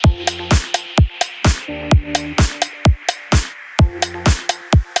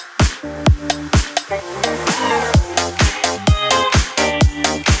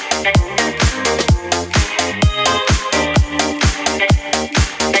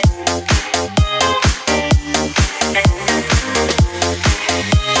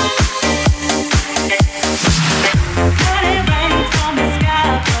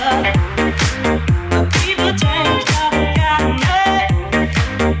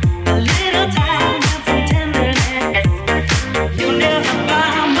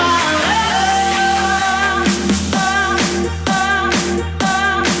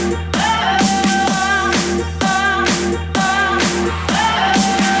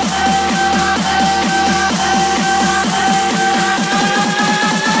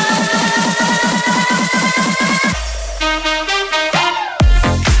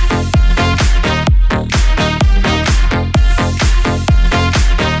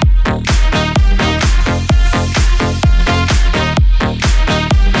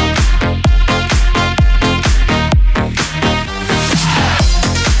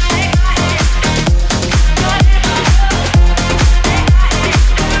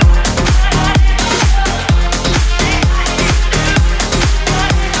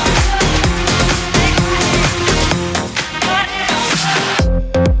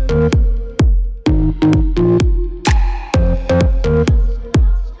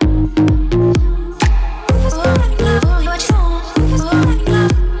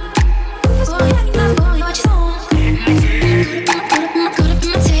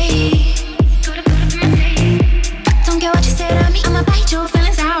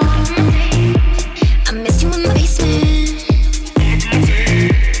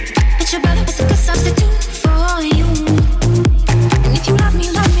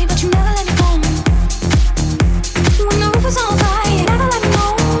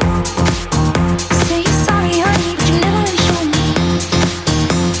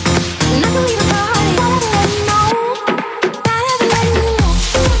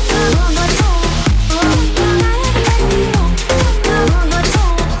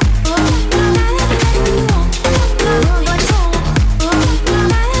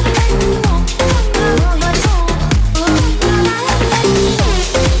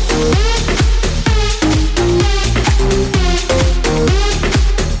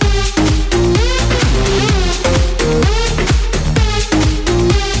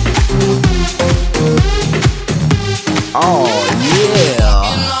Oh yeah.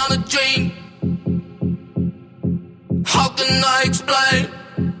 Walking on a dream. How can I explain?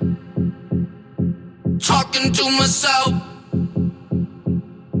 Talking to myself.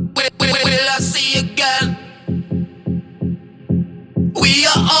 Will I see again? We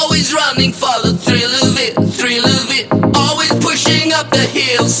are always running for the thrill of it, thrill of it. Always pushing up the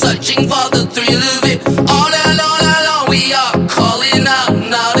hill, searching for the thrill of it. All along, we are calling out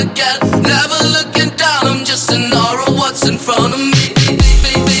and out again. Never looking down, I'm just an aura of what's in front of me.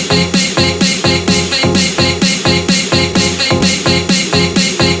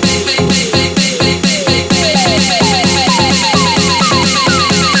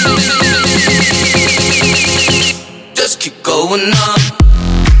 Just keep going on.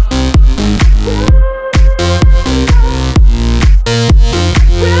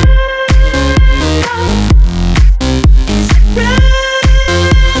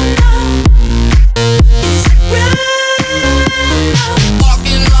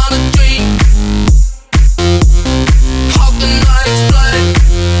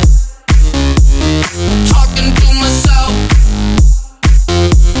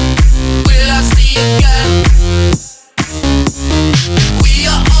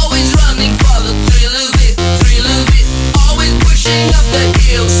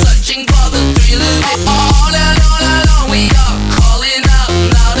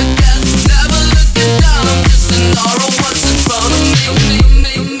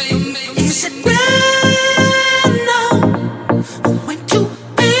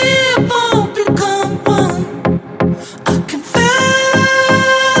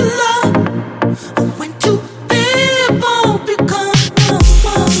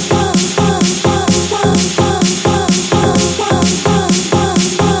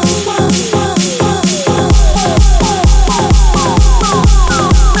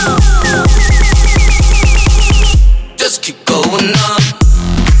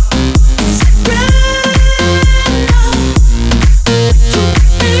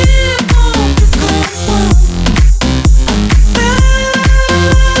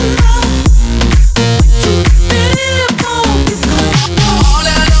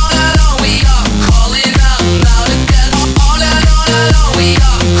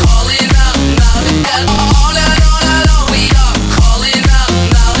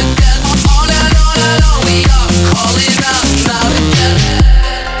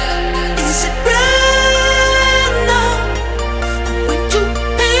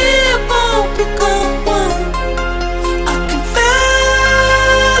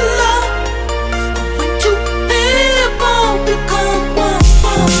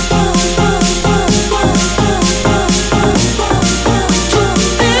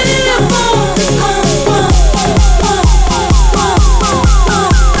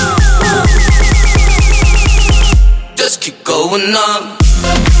 Going on.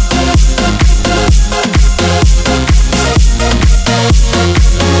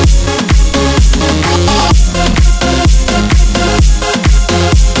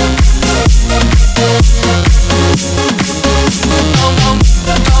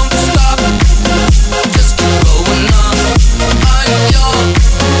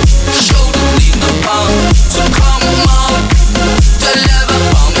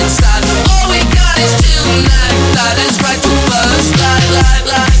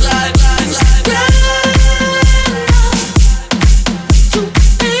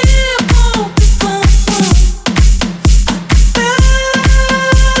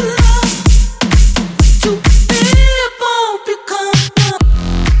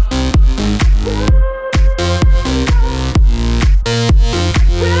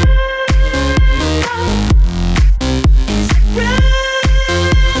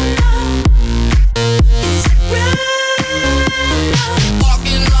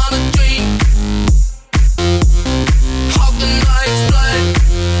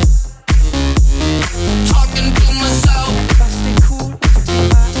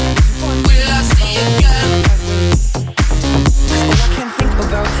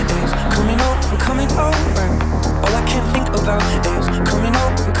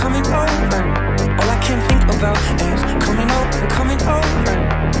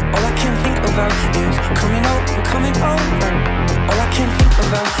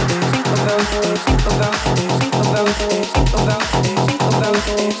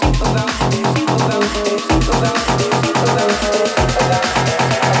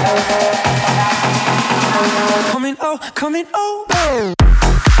 Coming over.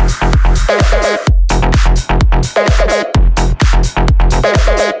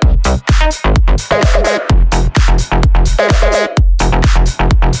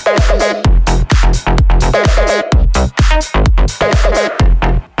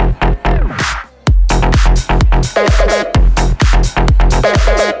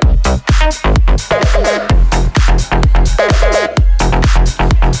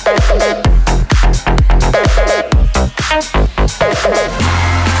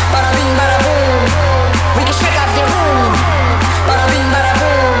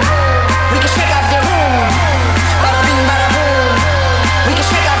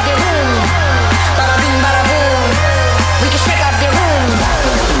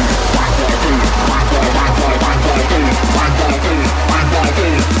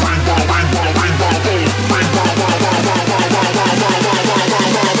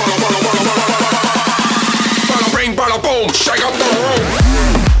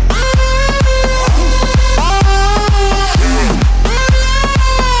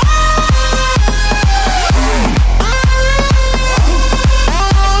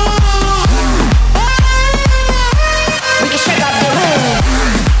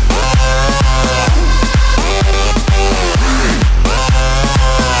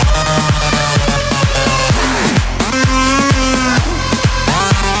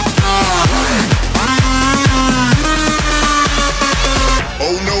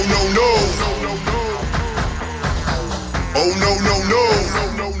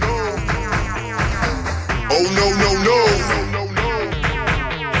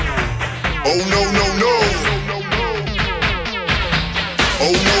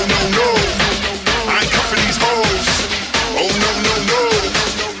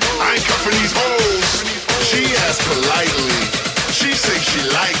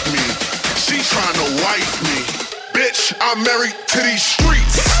 I'm married to these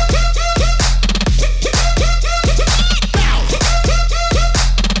streets.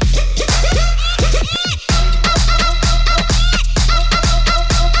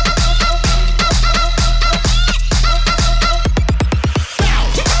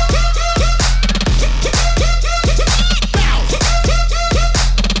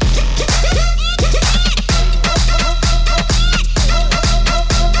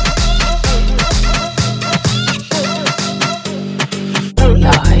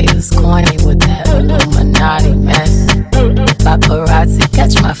 Corny with that Illuminati mess. Paparazzi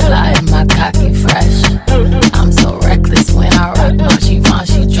catch my fly and my cocky fresh. I'm so reckless when I rock my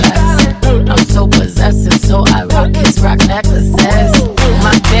Givenchy dress. I'm so possessive, so I rock his rock necklaces.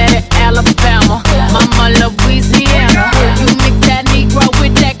 My daddy Alabama, mama Louisiana. You mix that Negro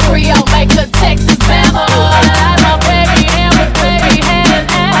with that Creole, make a Texas Bama. I like my baby and my baby had an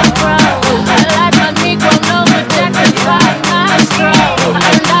afro. I like my Negro nose with Jackson 5 nostrils.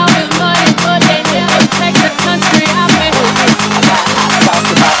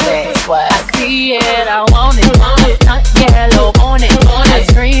 I see it, I want it. Stunt yellow on it. I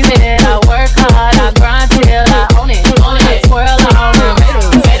dream it, I work hard, I grind till I own it. I twirl on them,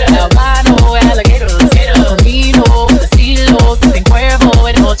 albino alligators, camino, casino, sipping cuervo,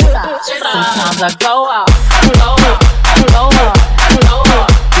 and sometimes I go out, I go out, I go out, I go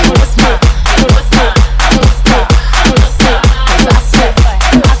out. What's mine? What's mine? What's mine? What's mine? 'Cause I say, I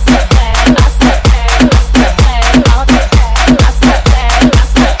say, I say,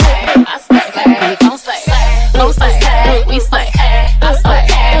 don't say, we slay, I slay,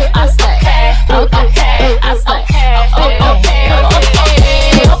 I slay, okay, I slay,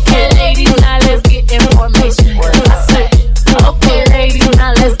 okay, ladies, now let's get information, I say, okay, ladies,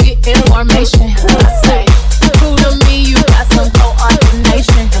 now let's get information, I say, true to me, you got some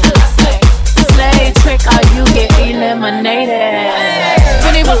coordination, I say, slay trick or you get eliminated,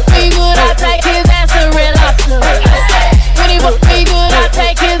 when he was me good, I take his ass to real lobster, when he was me good, I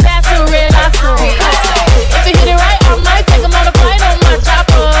take his ass to real lobster, if he hit it right, I might take him on a plane on my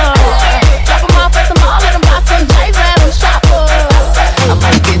chopper. Drop him off at the mall, let him buy some J's, let him shop I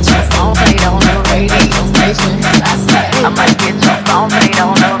might get your phone played on the radio station. I might get your phone played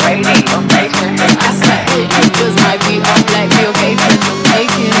on the radio station. You just might be a black Bill Gates in the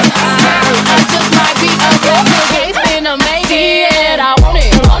making. I just might be a black Bill Gates in the making. See it, I want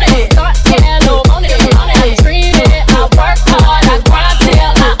it, want it. Start yellow, want it, want it. I dream it, I work hard, I grind till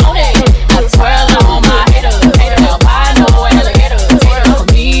I own it. I twirl on my haters, albino alligators,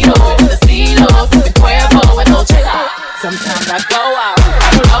 camino, casino, sipping cuervo with no chaser. Sometimes I go out,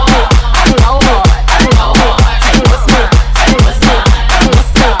 I go out, I go hard, I go hard. Take what's mine, take what's mine,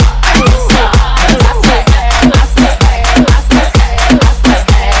 what's up, what's up? 'Cause I slay, I slay, I slay, I slay, I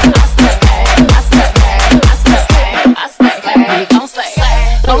slay, I slay, I slay, I slay. We gon' slay,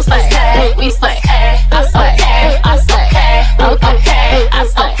 don't slay, we slay, I slay, I slay, okay, I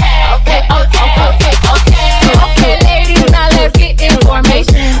slay, okay, okay, okay, okay. Okay, ladies, now let's get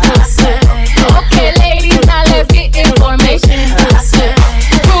information. I say, okay, ladies, now let's get information. I say,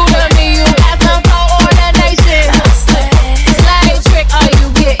 true to me, you got some coordination. I say, slay trick or you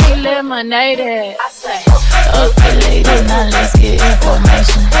get eliminated. I say, okay, ladies, now let's get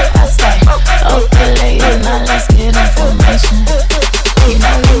information. I say, okay, ladies, now let's get information. You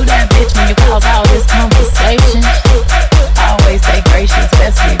know you that bitch when you cause all this conversation. Always stay gracious,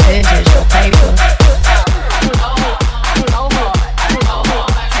 best revenge is your paper.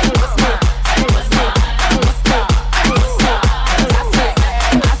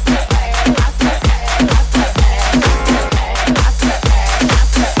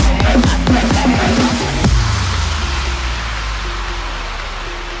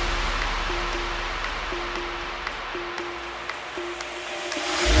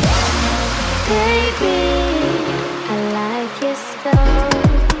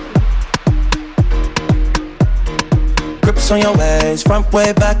 On your ways, front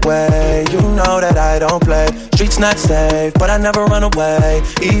way, back way. You know that I don't play. Streets not safe, but I never run away,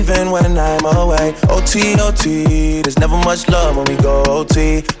 even when I'm away. OT, OT, there's never much love when we go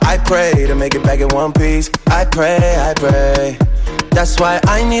OT. I pray to make it back in one piece. I pray. That's why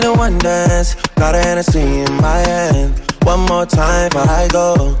I need a one dance. Got a Hennessy in my hand. One more time before I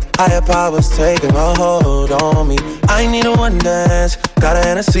go. Higher powers taking a hold on me. I need a one dance. Got a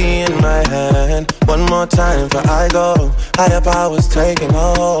Hennessy in my hand. One more time before I go. Higher powers taking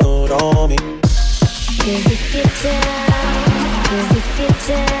a hold on me. Cause if you're down, cause if you're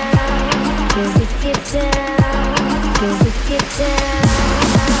down, cause if you're down, cause if you're down.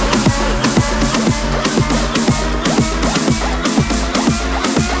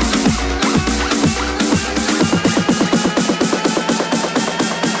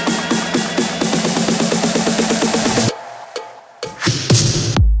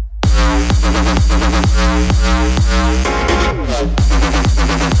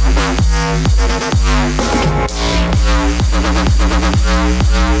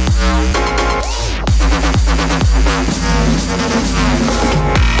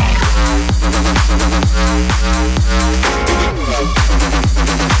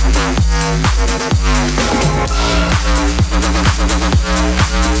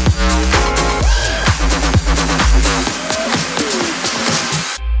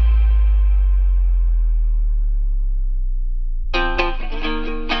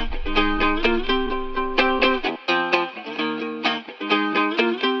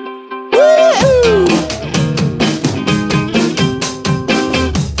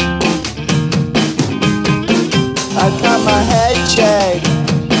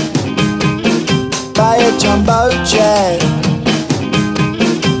 jumbo jet.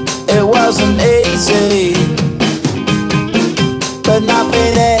 It wasn't easy, but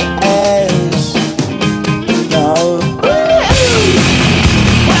nothing is. No.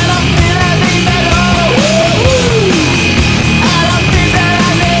 When I'm feeling the metal, and I'm feeling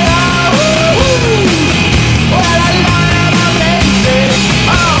the metal. When I lie and I'm lazy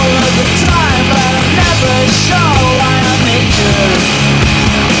all of the time, but I'm never sure why I need you.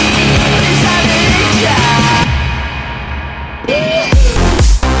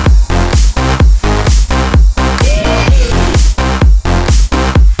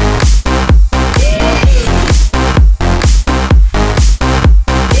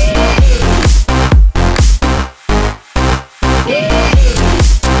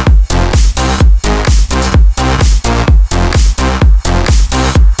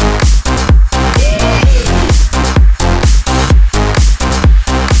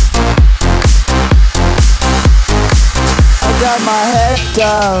 My head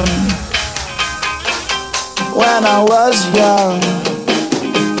down when I was young.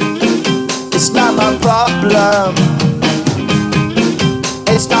 It's not my problem.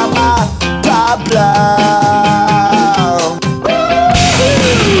 It's not my problem.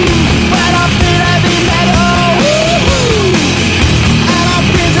 When I feel heavy metal, and I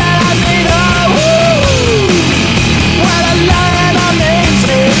feel that I need when I lie and I'm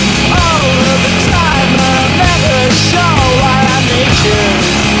lazy all of the time, but I'm never sure why I need you.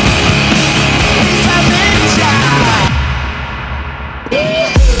 Please let me die.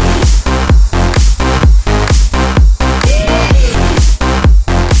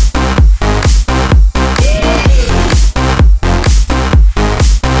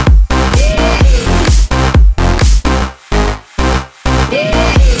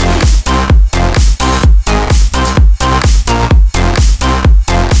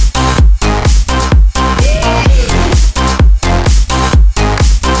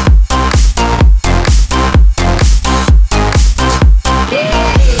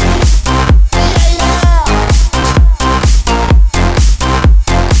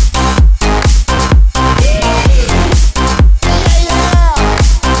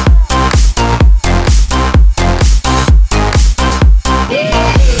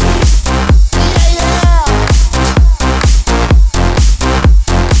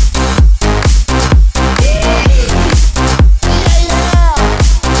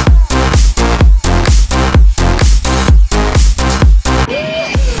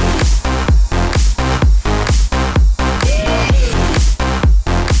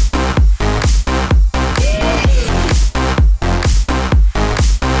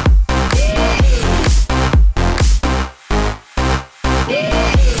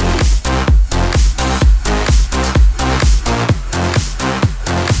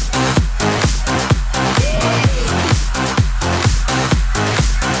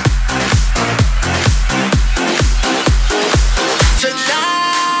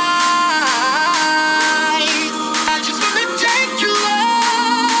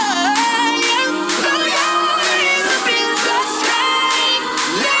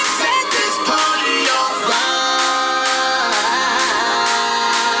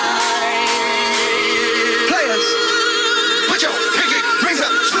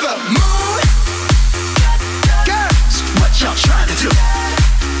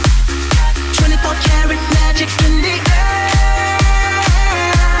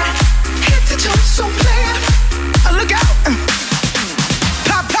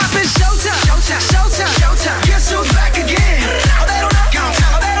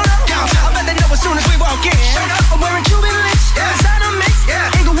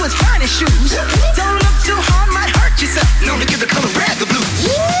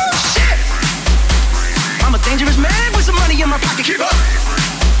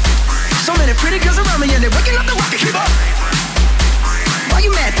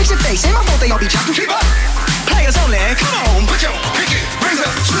 they all be jocking. Keep up. Players only, come on. Put your pinky rings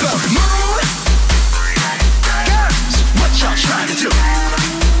up to the moon. Girls, what y'all trying to do?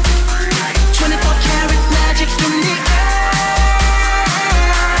 24 karat magic in the air.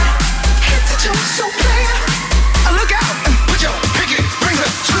 Head to toe, so player. Look out. Put your pinky rings up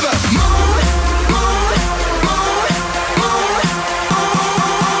to the moon. Moon, moon, moon, moon.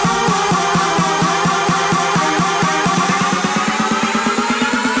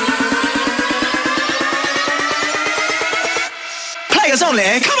 Players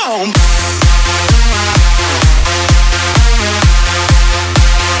only, come on.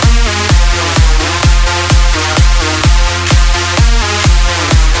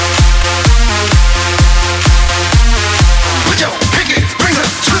 Put your pinky rings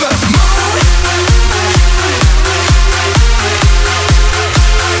up to the moon.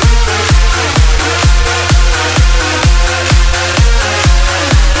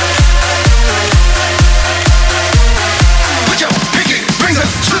 Put your pinky rings up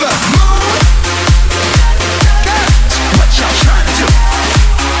to the moon. Girls, what y'all trying to do?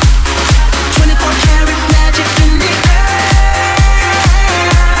 24 karat magic in the air.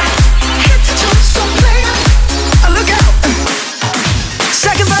 Head to toe, so player. Look out.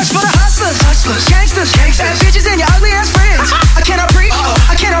 Second verse for the hustlers, gangsters, and bitches and your ugly ass friends. I cannot preach,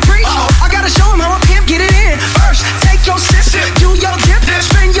 I cannot preach. I gotta show 'em how a pimp get it in. First, take your sip, do your dip,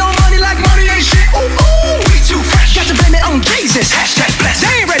 spend your money like money ain't shit. Ooh, ooh, we too fresh. Got to blame it on Jesus. Hashtag blessed.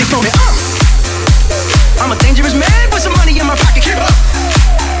 They ain't ready for me. I'm a dangerous man with some money in my pocket. Keep up.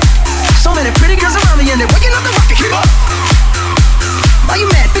 So many pretty girls around me and they're waking up the rocket. Keep up. Why you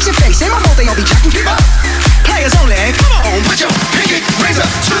mad? Fix your face. Ain't my fault they all be jacking. Keep up. Players only. Come on. Put your pinky rings up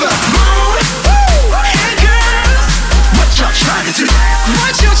to the moon. Hey girls, what y'all trying to do?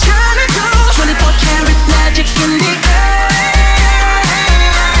 What you trying to do? 24 karat magic in the air.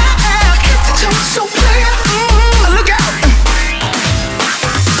 Head to toe, so player. Look out.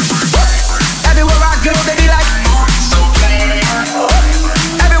 Everywhere I go, they be like, so player.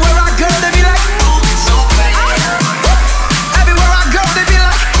 Everywhere I go, they be like, so player. Everywhere I go, they be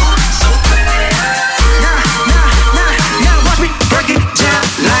like, so player.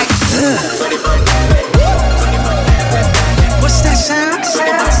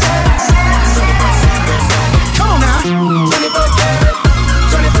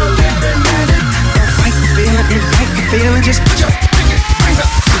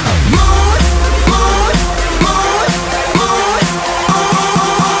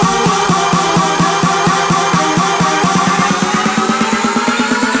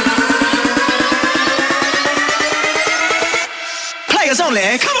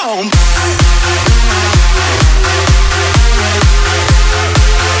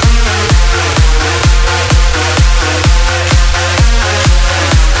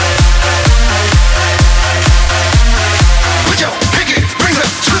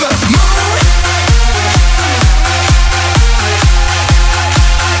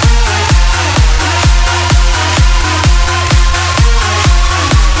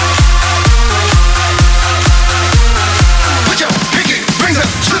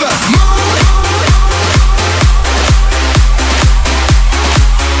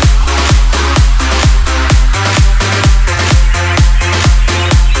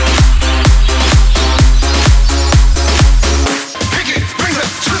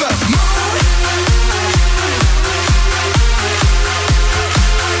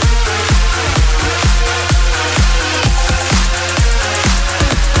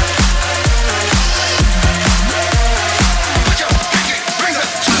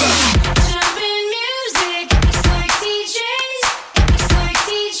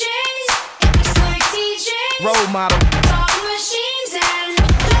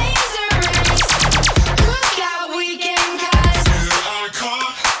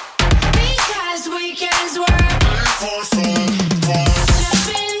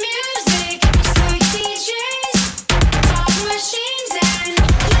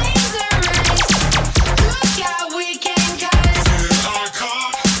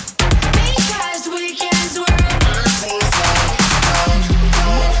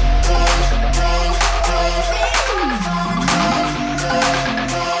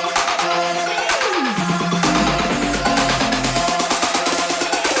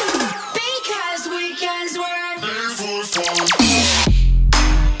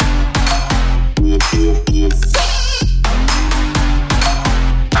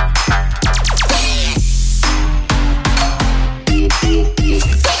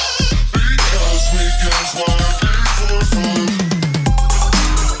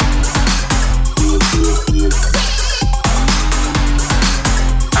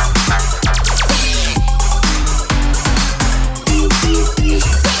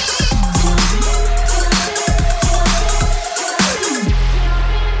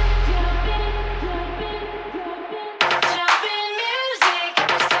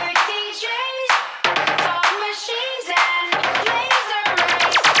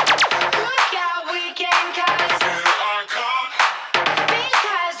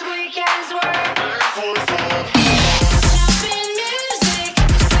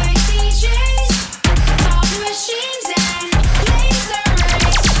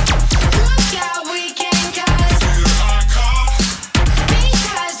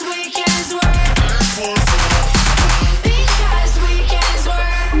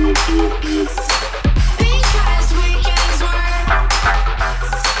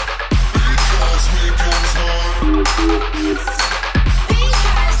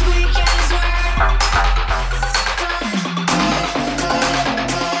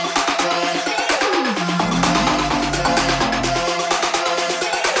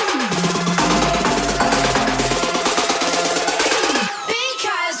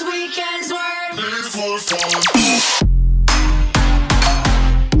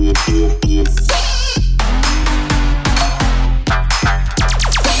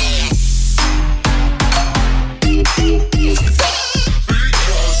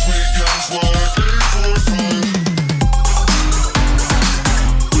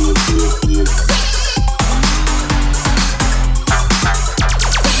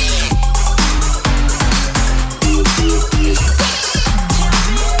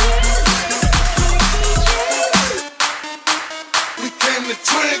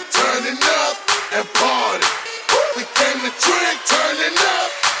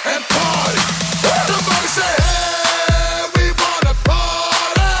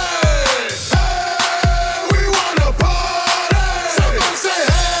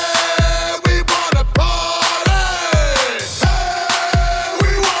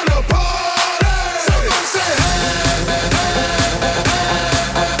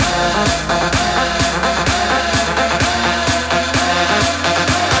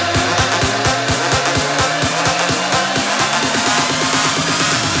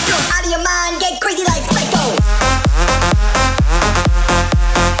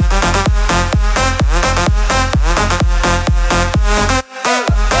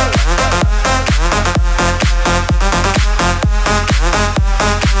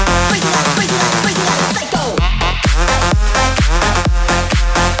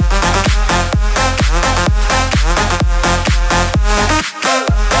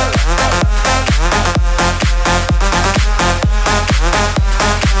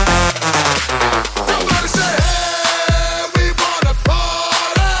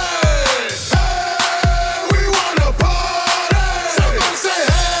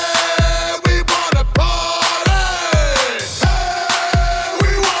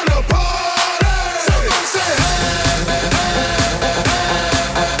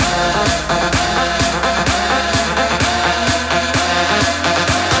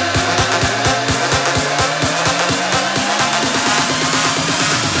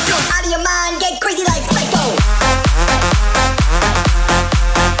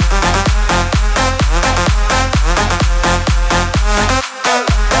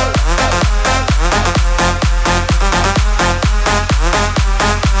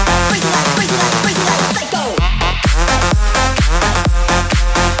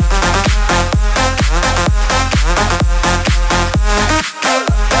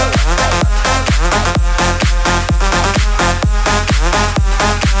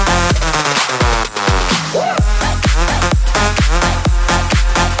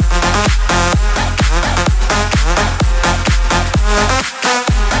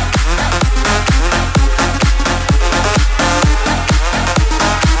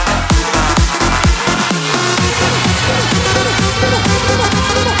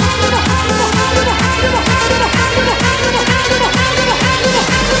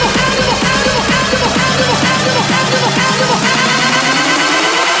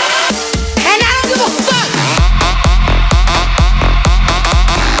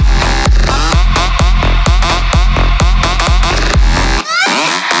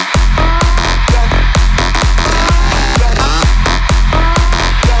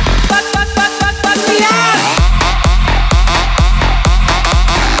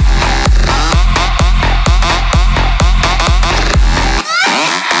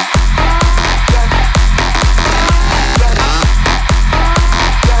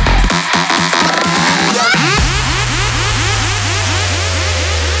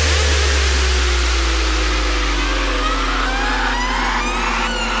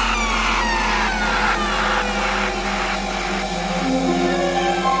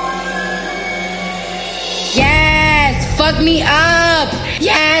 Fuck me up.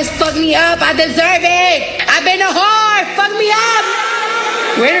 Yes, fuck me up. I deserve it. I've been a whore. Fuck me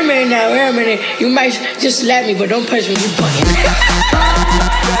up. Wait a minute now. Wait a minute. You might just slap me, but don't punch me. You bugging.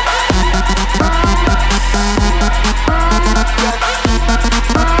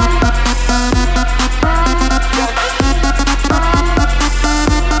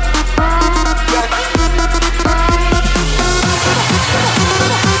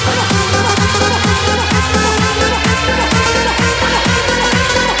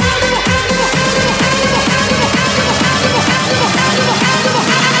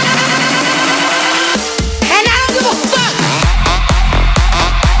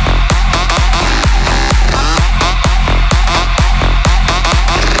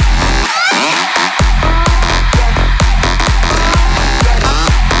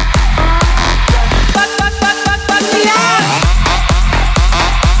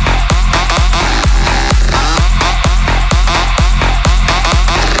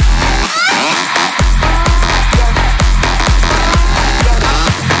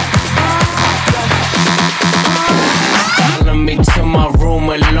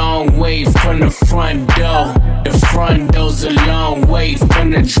 from the front door. The front door's a long way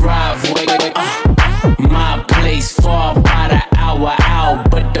from the driveway. My place far by the hour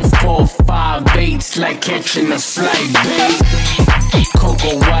out, but the 458's like catching a flight, babe.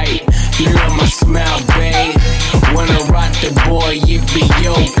 Cocoa white, you love my smile, babe. Wanna rock the boy,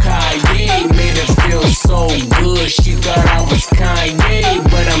 yippee-yo, Kanye. Made her feel so good, she thought I was Kanye.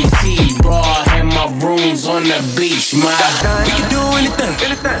 But I'm T-Raw, had my rooms on the beach, my. We can do anything.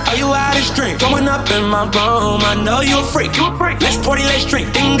 Are you out of drink? Going up in my room. I know you a freak. Let's party, let's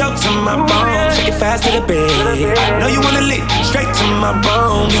drink. Then go to my room. Shake it fast to the bed. I know you wanna leave. Straight to my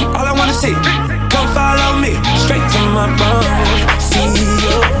room. You all I wanna see. Come follow me. Straight to my room. See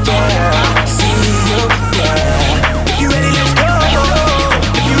you, yeah. See you, yeah. If you ready, let's go.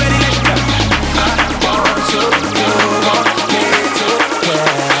 If you ready, let's go. I want to, you want me to,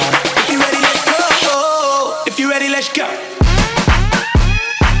 yeah. If you ready, let's go. If you ready, let's go.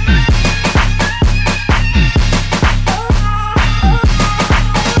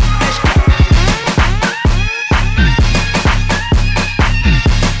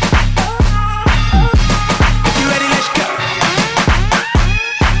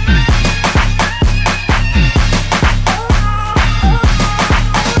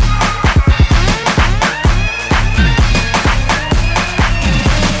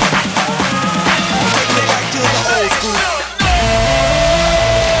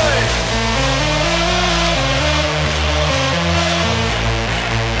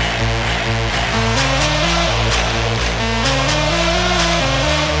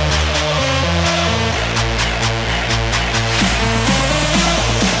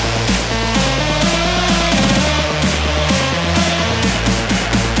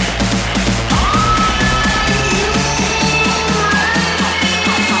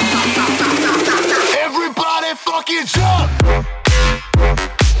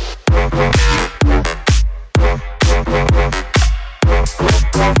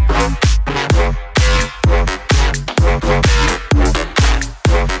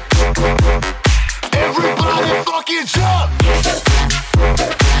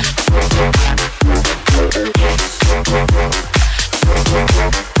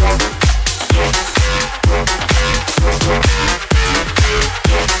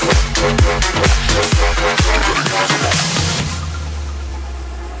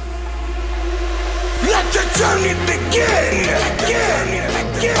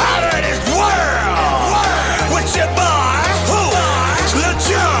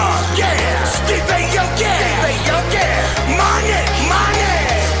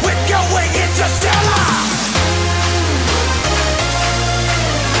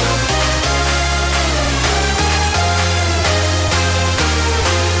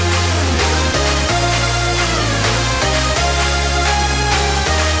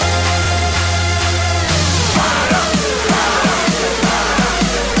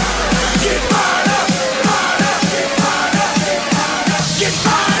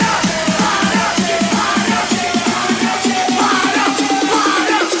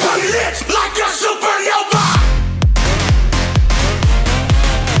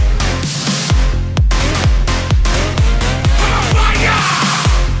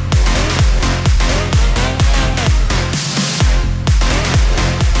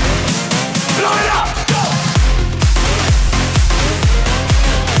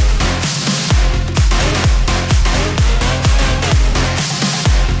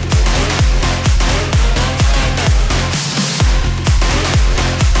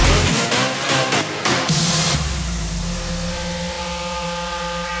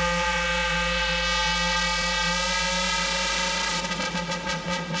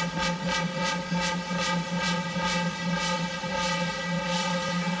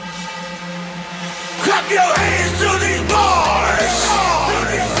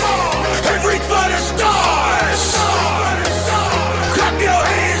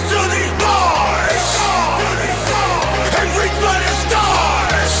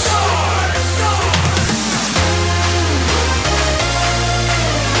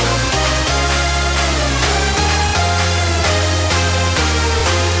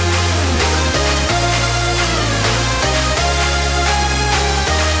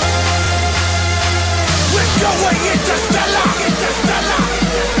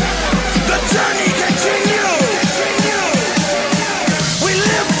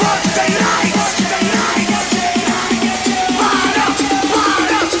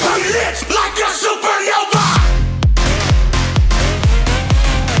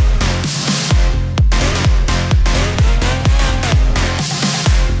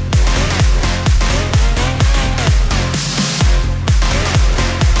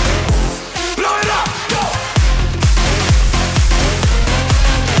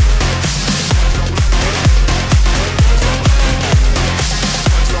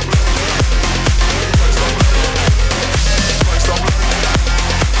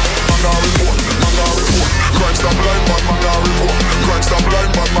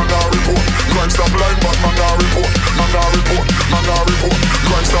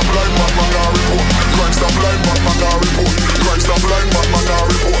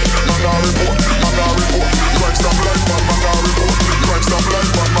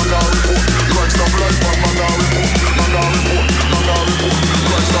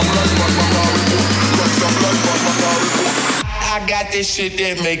 got that shit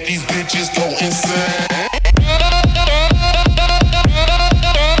that make these bitches go insane.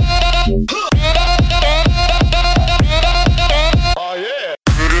 Oh yeah.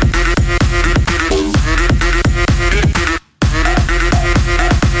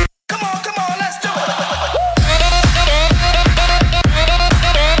 Come on, let's do it.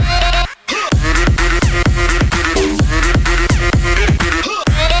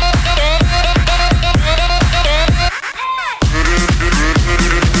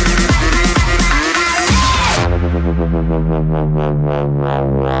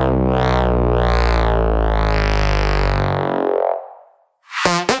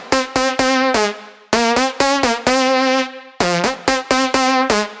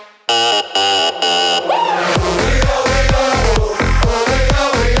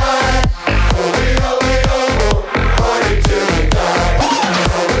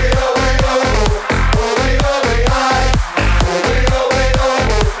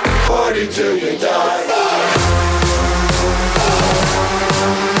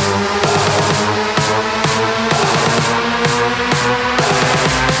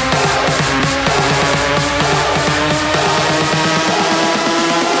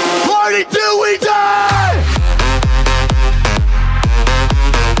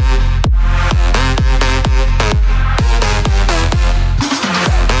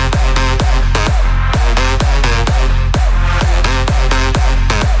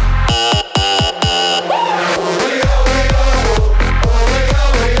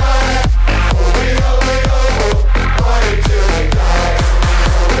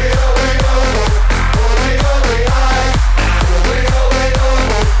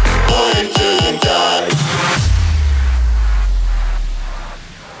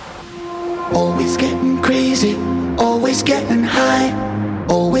 Always getting crazy, always getting high,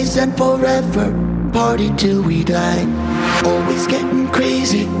 always and forever, party till we die. Always getting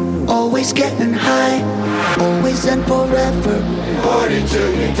crazy, always getting high, always and forever, party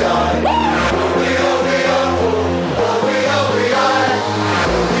till we die.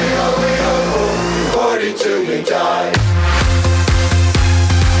 Party till we die.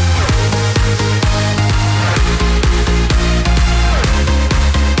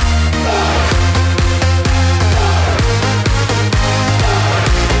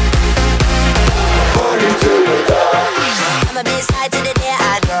 I'm a baseline to the day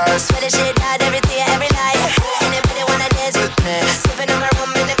I go. Swear the shit